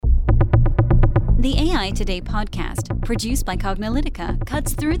The AI Today podcast, produced by Cognilytica,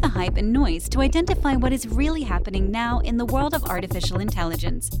 cuts through the hype and noise to identify what is really happening now in the world of artificial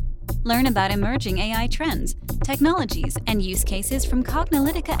intelligence. Learn about emerging AI trends, technologies, and use cases from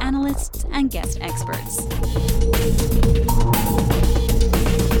Cognilytica analysts and guest experts.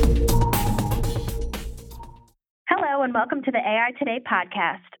 Hello, and welcome to the AI Today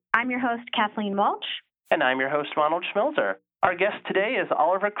podcast. I'm your host, Kathleen Walsh. And I'm your host, Ronald Schmilzer. Our guest today is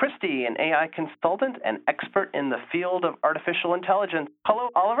Oliver Christie, an AI consultant and expert in the field of artificial intelligence. Hello,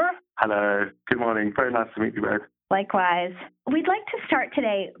 Oliver. Hello. Good morning. Very nice to meet you both. Likewise. We'd like to start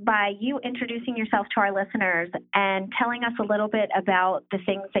today by you introducing yourself to our listeners and telling us a little bit about the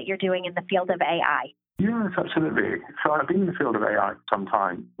things that you're doing in the field of AI. Yes, absolutely. So I've been in the field of AI for some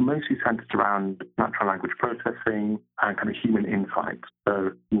time, mostly centered around natural language processing and kind of human insight.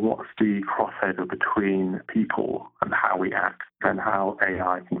 So what's the crossover between people and how we act and how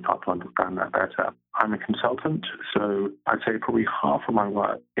AI can start to understand that better? I'm a consultant, so I'd say probably half of my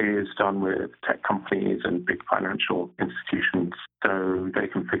work is done with tech companies and big financial institutions so they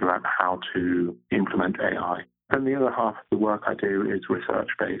can figure out how to implement AI. Then the other half of the work I do is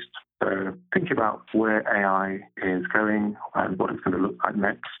research-based. So thinking about where AI is going and what it's going to look like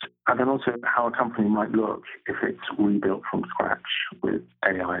next, and then also how a company might look if it's rebuilt from scratch with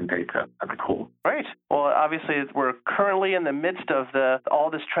AI and data at the core. Right. Well, obviously, we're currently in the midst of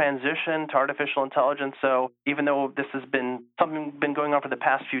all this transition to artificial intelligence. So even though this has been something been going on for the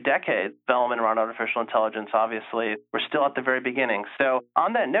past few decades, development around artificial intelligence, obviously, we're still at the very beginning. So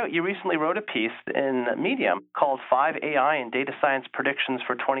on that note, you recently wrote a piece in Medium called 5 AI and Data Science Predictions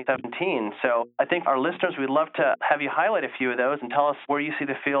for 2017. So I think our listeners, we'd love to have you highlight a few of those and tell us where you see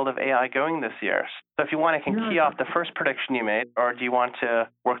the field of AI going this year. So if you want, I can key off the first prediction you made, or do you want to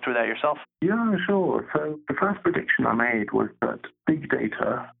work through that yourself? Yeah, sure. So the first prediction I made was that big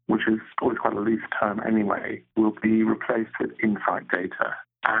data, which is always quite a loose term anyway, will be replaced with insight data.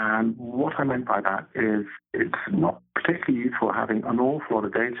 And what I meant by that is it's not particularly useful having an awful lot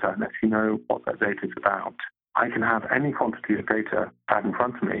of data unless you know what that data is about. I can have any quantity of data out in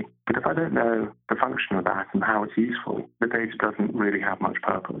front of me, but if I don't know the function of that and how it's useful, the data doesn't really have much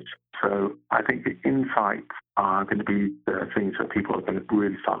purpose. So I think the insights are going to be the things that people are going to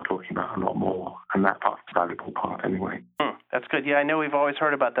really start talking about a lot more, and that part's the valuable part anyway. That's good. Yeah, I know we've always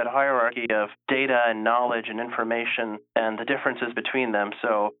heard about that hierarchy of data and knowledge and information and the differences between them.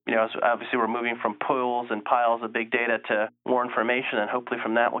 So, obviously we're moving from pools and piles of big data to more information, and hopefully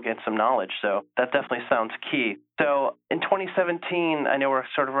from that we'll get some knowledge. So that definitely sounds key. So in 2017, I know we're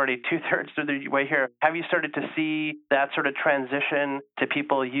sort of already 2/3 through the way here. Have you started to see that sort of transition to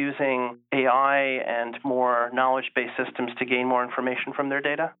people using AI and more knowledge-based systems to gain more information from their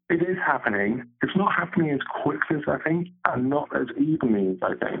data? It is happening. It's not happening as quickly as I think, and not as evenly as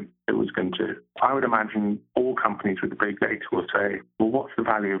I think it was going to. I would imagine all companies with the big data will say, well, what's the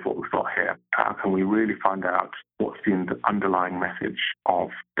value of what we've got here? How can we really find out what's the underlying message of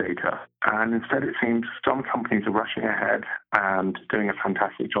data? And instead, it seems some companies are rushing ahead and doing a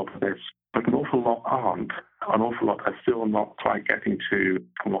fantastic job of this, but an awful lot aren't. An awful lot are still not quite getting to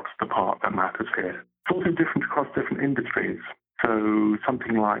what's the part that matters here. It's also different across different industries. So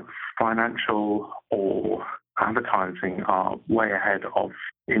something like financial or advertising are way ahead of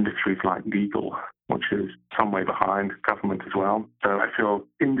industries like legal, which is some way behind government as well. So I feel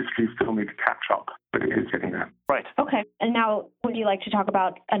industries still need to catch up, but it is getting there. Right. Okay. And now, would you like to talk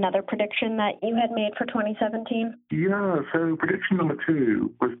about another prediction that you had made for 2017? Yeah. So prediction number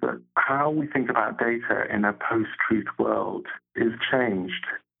 2 was that how we think about data in a post-truth world is changed.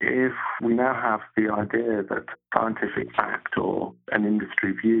 If we now have the idea that scientific fact or an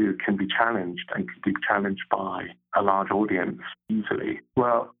industry view can be challenged and can be challenged by a large audience easily,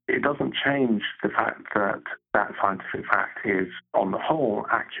 well, it doesn't change the fact that that scientific fact is, on the whole,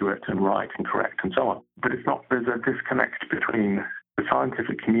 accurate and right and correct and so on. But there's a disconnect between the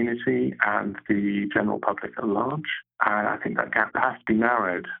scientific community and the general public at large. And I think that gap has to be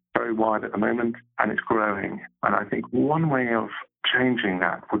narrowed very wide at the moment, and it's growing. And I think one way of changing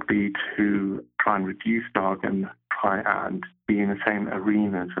that would be to try and reduce jargon, try and be in the same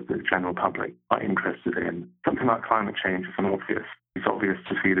arenas that the general public are interested in. Something like climate change is it's obvious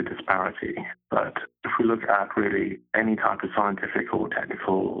to see the disparity. But if we look at really any type of scientific or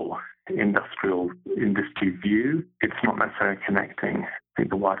technical or industry view, it's not necessarily connecting. I think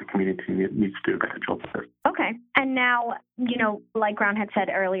the wider community needs to do a better job of it. Okay. And now, like Ron had said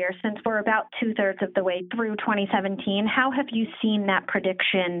earlier, since we're about 2/3 of the way through 2017, how have you seen that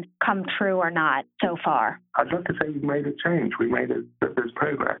prediction come true or not so far? I'd love to say we've made a change. We made it, that there's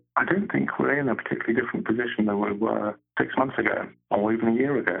progress. I don't think we're in a particularly different position than we were 6 months ago or even a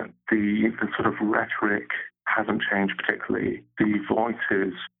year ago. The sort of rhetoric hasn't changed particularly. The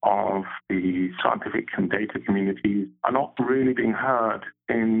voices of the scientific and data communities are not really being heard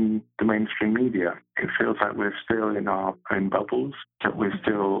in the mainstream media. It feels like we're still in our own bubbles, that we're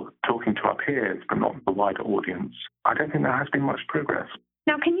still talking to our peers, but not the wider audience. I don't think there has been much progress.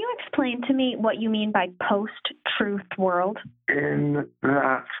 Now, can you explain to me what you mean by post-truth world? In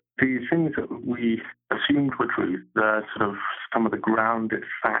that the things that we assumed were truth, the sort of some of the grounded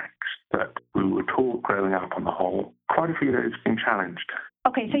facts that we were taught growing up on the whole, quite a few of those have been challenged.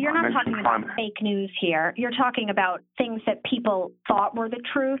 Okay, so you're not talking about fake news here. You're talking about things that people thought were the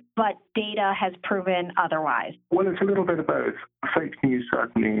truth, but data has proven otherwise. Well, it's a little bit of both. Fake news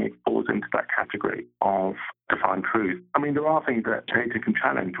certainly falls into that category of defined truth. I mean, there are things that data can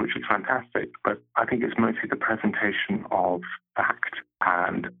challenge, which is fantastic, but I think it's mostly the presentation of fact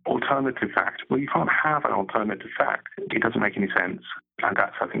and alternative fact. Well, you can't have an alternative fact. It doesn't make any sense. And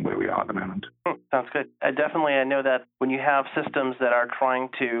that's, I think, where we are at the moment. Sounds good. I know that when you have systems that are trying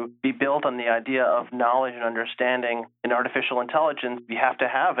to be built on the idea of knowledge and understanding in artificial intelligence, you have to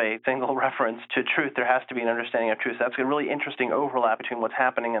have a single reference to truth. There has to be an understanding of truth. So that's a really interesting overlap between what's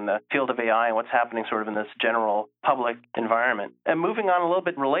happening in the field of AI and what's happening sort of in this general public environment. And moving on a little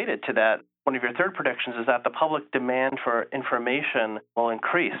bit related to that, one of your third predictions is that the public demand for information will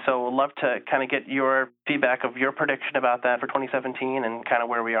increase. So we'd love to kind of get your feedback of your prediction about that for 2017 and kind of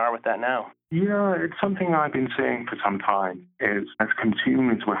where we are with that now. Yeah, it's something I've been saying for some time, is as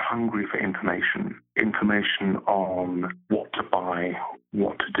consumers, we're hungry for information on what to buy,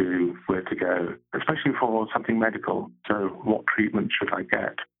 what to do, where to go, especially for something medical. So what treatment should I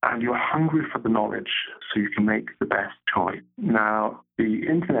get? And you're hungry for the knowledge so you can make the best choice. Now, the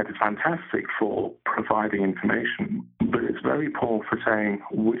internet is fantastic for providing information, but it's very poor for saying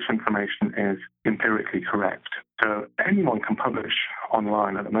which information is empirically correct. So anyone can publish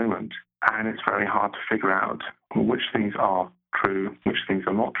online at the moment, and it's very hard to figure out which things are true, which things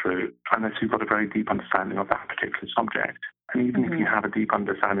are not true, unless you've got a very deep understanding of that particular subject. And even if you have a deep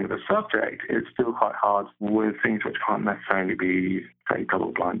understanding of the subject, it's still quite hard with things which can't necessarily be, say,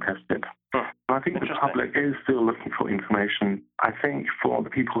 double-blind tested. I think the public is still looking for information. I think for the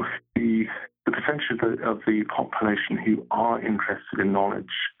people, the percentage of the population who are interested in knowledge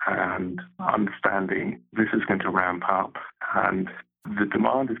and understanding, this is going to ramp up, and the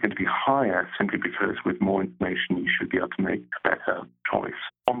demand is going to be higher simply because with more information you should be able to make a better choice.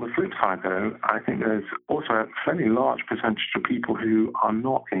 On the flip side, though, I think there's also a fairly large percentage of people who are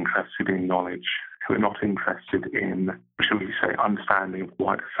not interested in knowledge, who are not interested in, shall we say, understanding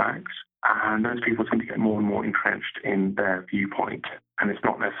wider facts. And those people seem to get more and more entrenched in their viewpoint. And it's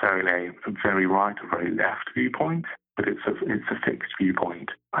not necessarily a very right or very left viewpoint, but it's a fixed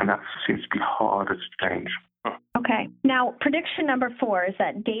viewpoint. And that seems to be harder to change. Okay. Now, prediction number 4 is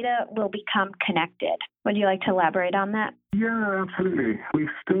that data will become connected. Would you like to elaborate on that? Yeah, absolutely.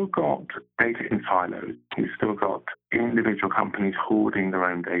 We've still got data in silos. We've still got individual companies hoarding their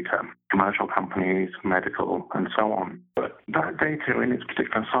own data, commercial companies, medical, and so on. But that data in its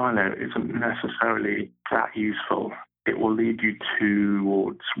particular silo isn't necessarily that useful. It will lead you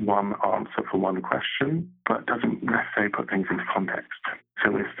towards one answer for one question, but doesn't necessarily put things into context.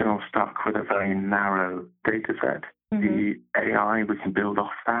 So we're still stuck with a very narrow data set. The AI we can build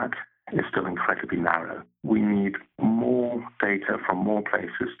off that is still incredibly narrow. We need more data from more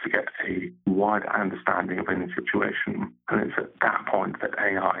places to get a wide understanding of any situation. And it's at that point that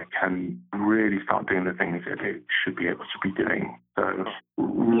AI can really start doing the things that it should be able to be doing. So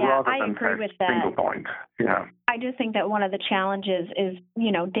rather than a single point. Yeah. I do think that one of the challenges is,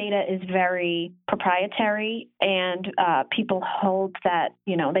 data is very proprietary and people hold that,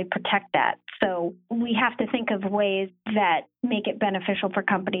 they protect that. So we have to think of ways that make it beneficial for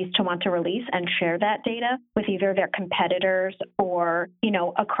companies to want to release and share that data with either their competitors or,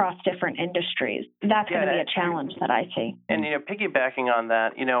 across different industries. That's going to be a challenge that I see. And, piggybacking on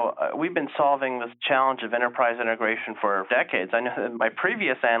that, we've been solving this challenge of enterprise integration for decades. I know that in my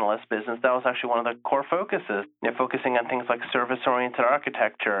previous analyst business, that was actually one of the core focuses. focusing on things like service-oriented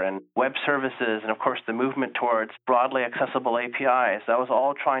architecture and web services, and of course the movement towards broadly accessible APIs. That was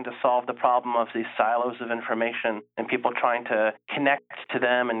all trying to solve the problem of these silos of information and people trying to connect to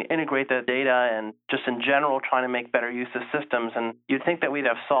them and integrate that data, and just in general trying to make better use of systems. And you'd think that we'd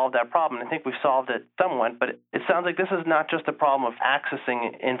have solved that problem. I think we've solved it somewhat, but it sounds like this is not just a problem of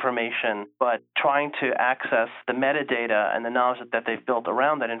accessing information, but trying to access the metadata and the knowledge that they've built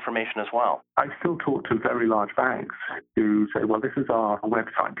around that information as well. I still talk to very large banks who say, well, this is our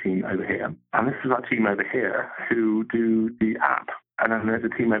website team over here, and this is our team over here who do the app, and then there's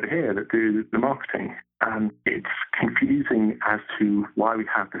a team over here that do the marketing. And it's confusing as to why we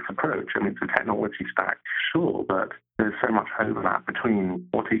have this approach. I mean, it's a technology stack, sure, but there's so much overlap between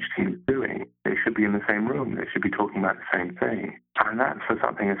what each team is doing. They should be in the same room. They should be talking about the same thing. And that's for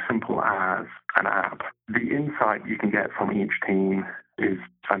something as simple as an app. The insight you can get from each team is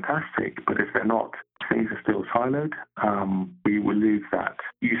fantastic, but if they're not, things are still siloed, we will lose that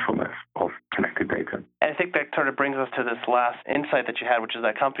usefulness of connected data. And I think that sort of brings us to this last insight that you had, which is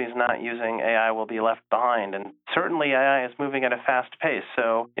that companies not using AI will be left behind. And certainly AI is moving at a fast pace.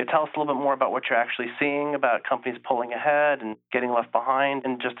 So tell us a little bit more about what you're actually seeing about companies pulling ahead and getting left behind,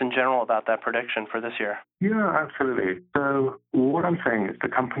 and just in general about that prediction for this year. Yeah, absolutely. So what I'm saying is the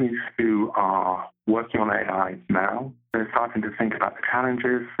companies who are working on AI now, they're starting to think about the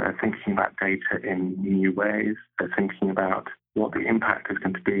challenges, they're thinking about data in new ways, they're thinking about what the impact is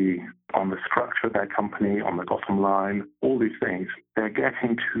going to be on the structure of their company, on the bottom line, all these things. They're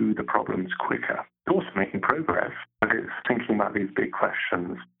getting to the problems quicker. They're also making progress, but it's thinking about these big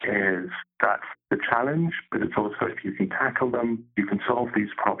questions. That's the challenge, but it's also if you can tackle them, you can solve these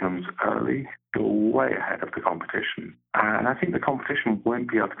problems early, you're way ahead of the competition. And I think the competition won't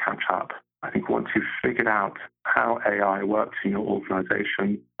be able to catch up. I think once you've figured out how AI works in your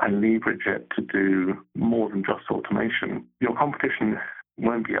organization and leverage it to do more than just automation, your competition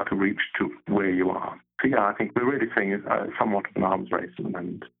won't be able to reach to where you are. So yeah, I think we're really seeing somewhat of an arms race at the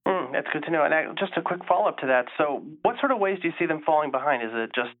moment. That's good to know. And just a quick follow-up to that. So what sort of ways do you see them falling behind? Is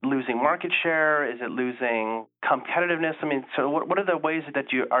it just losing market share? Is it losing competitiveness? I mean, so what are the ways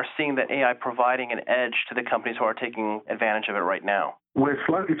that you are seeing that AI providing an edge to the companies who are taking advantage of it right now? We're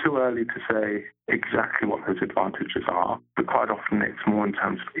slightly too early to say exactly what those advantages are, but quite often it's more in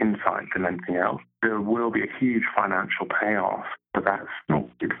terms of insight than anything else. There will be a huge financial payoff, but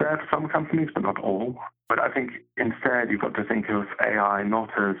it's there for some companies, but not all. But I think instead you've got to think of AI not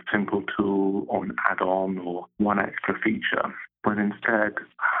as a simple tool or an add-on or one extra feature, but instead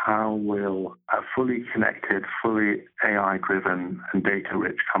how will a fully connected, fully AI-driven and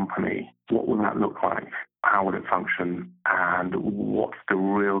data-rich company, what will that look like? How will it function? And what's the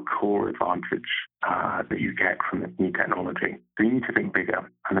real core advantage that you get from the new technology? So you need to think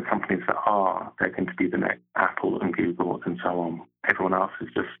bigger. And the companies that are, they're going to be the next Apple and Google and so on. Everyone else is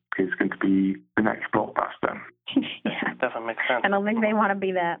going to be the next blockbuster. Yeah. Definitely makes sense. I don't think they want to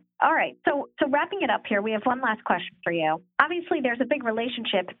be that. All right. So wrapping it up here, we have one last question for you. Obviously, there's a big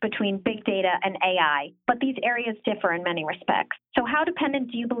relationship between big data and AI, but these areas differ in many respects. So how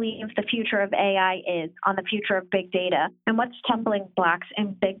dependent do you believe the future of AI is on the future of big data? And what stumbling blocks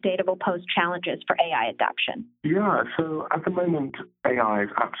in big data will pose challenges for AI adoption? Yeah, so at the moment, AI is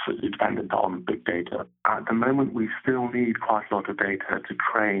absolutely dependent on big data. At the moment, we still need quite a lot of data to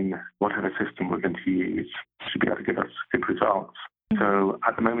train whatever system we're going to use to be able to give us good results. So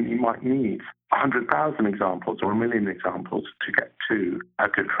at the moment, you might need 100,000 examples or 1 million examples to get to a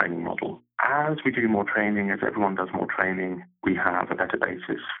good training model. As we do more training, as everyone does more training, we have a better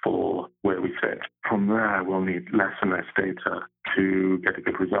basis for where we sit. From there, we'll need less and less data to get a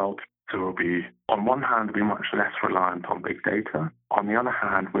good result. So we'll be, on one hand, be much less reliant on big data. On the other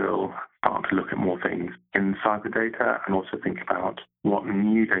hand, we'll start to look at more things inside the data and also think about what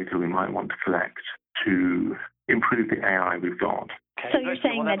new data we might want to collect to improve the AI we've got. So you're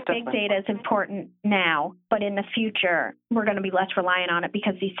saying that big data is important now, but in the future, we're going to be less reliant on it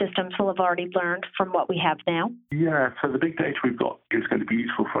because these systems will have already learned from what we have now? Yeah, so the big data we've got is going to be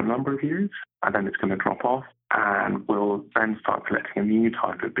useful for a number of years, and then it's going to drop off, and we'll then start collecting a new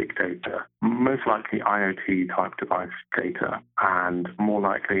type of big data, most likely IoT-type device data, and more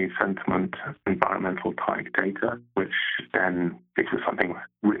likely sentiment, environmental-type data, which then gives us something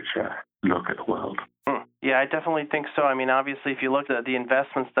richer look at the world. Yeah, I definitely think so. I mean, obviously, if you look at the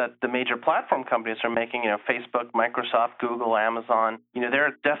investments that the major platform companies are making, Facebook, Microsoft, Google, Amazon,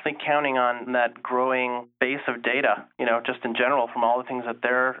 they're definitely counting on that growing base of data, just in general from all the things that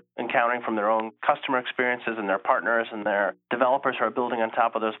they're encountering from their own customer experiences and their partners and their developers who are building on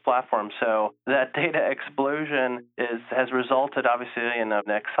top of those platforms. So that data explosion has resulted, obviously, in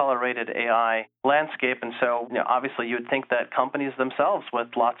an accelerated AI landscape. And so, obviously, you would think that companies themselves with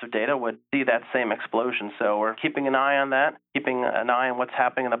lots of data would see that same explosion. So we're keeping an eye on that, keeping an eye on what's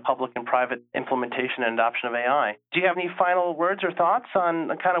happening in the public and private implementation and adoption of AI. Do you have any final words or thoughts on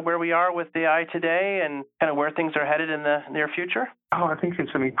kind of where we are with AI today and kind of where things are headed in the near future? Oh, I think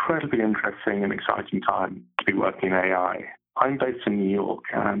it's an incredibly interesting and exciting time to be working in AI. I'm based in New York,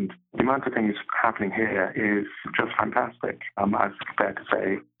 and the amount of things happening here is just fantastic. As compared to,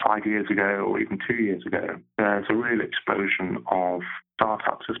 say, 5 years ago or even 2 years ago, there's a real explosion of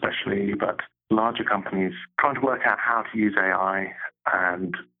startups especially, but larger companies trying to work out how to use AI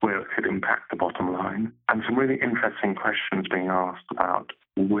and where it could impact the bottom line. And some really interesting questions being asked about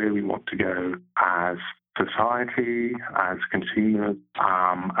where we want to go as society, as consumers,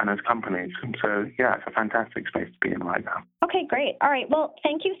 and as companies. And so, yeah, it's a fantastic space to be in right now. Okay, great. All right. Well,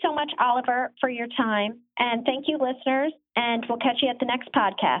 thank you so much, Oliver, for your time. And thank you, listeners. And we'll catch you at the next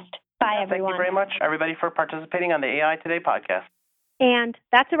podcast. Bye, everyone. Thank you very much, everybody, for participating on the AI Today podcast. And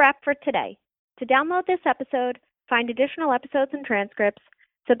that's a wrap for today. To download this episode, find additional episodes and transcripts,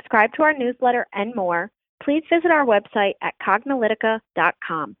 subscribe to our newsletter, and more, please visit our website at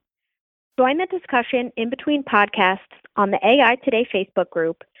cognilytica.com. Join the discussion in between podcasts on the AI Today Facebook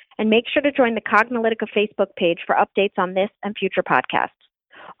group, and make sure to join the Cognilytica Facebook page for updates on this and future podcasts.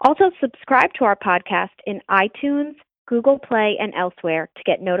 Also, subscribe to our podcast in iTunes, Google Play, and elsewhere to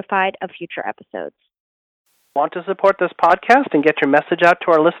get notified of future episodes. Want to support this podcast and get your message out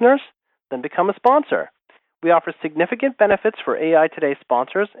to our listeners? Then become a sponsor. We offer significant benefits for AI Today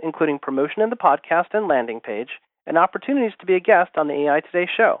sponsors, including promotion in the podcast and landing page, and opportunities to be a guest on the AI Today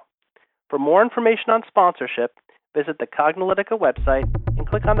show. For more information on sponsorship, visit the Cognilytica website and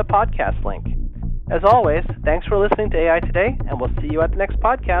click on the podcast link. As always, thanks for listening to AI Today, and we'll see you at the next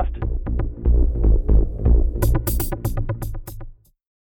podcast.